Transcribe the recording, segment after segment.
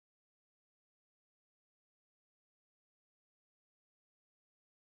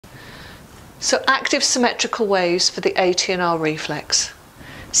So active symmetrical waves for the ATNR reflex.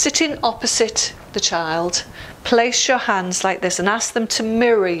 Sitting opposite the child, place your hands like this and ask them to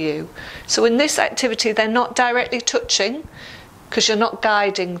mirror you. So in this activity they're not directly touching because you're not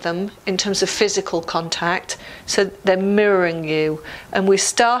guiding them in terms of physical contact, so they're mirroring you. And we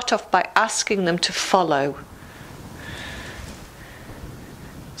start off by asking them to follow.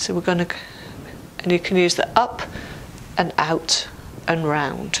 So we're going to, and you can use the up and out and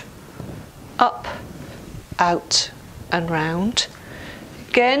round. Up, out and round.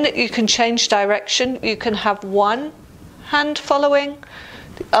 Again, you can change direction. You can have one hand following,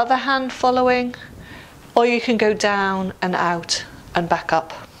 the other hand following, or you can go down and out and back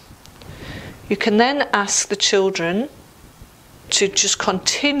up. You can then ask the children to just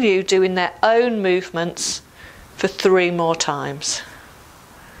continue doing their own movements for 3 more times.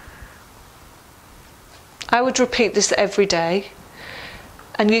 I would repeat this every day,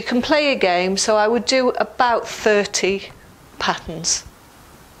 and you can play a game, so I would do about 30 patterns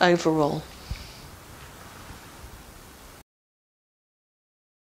overall.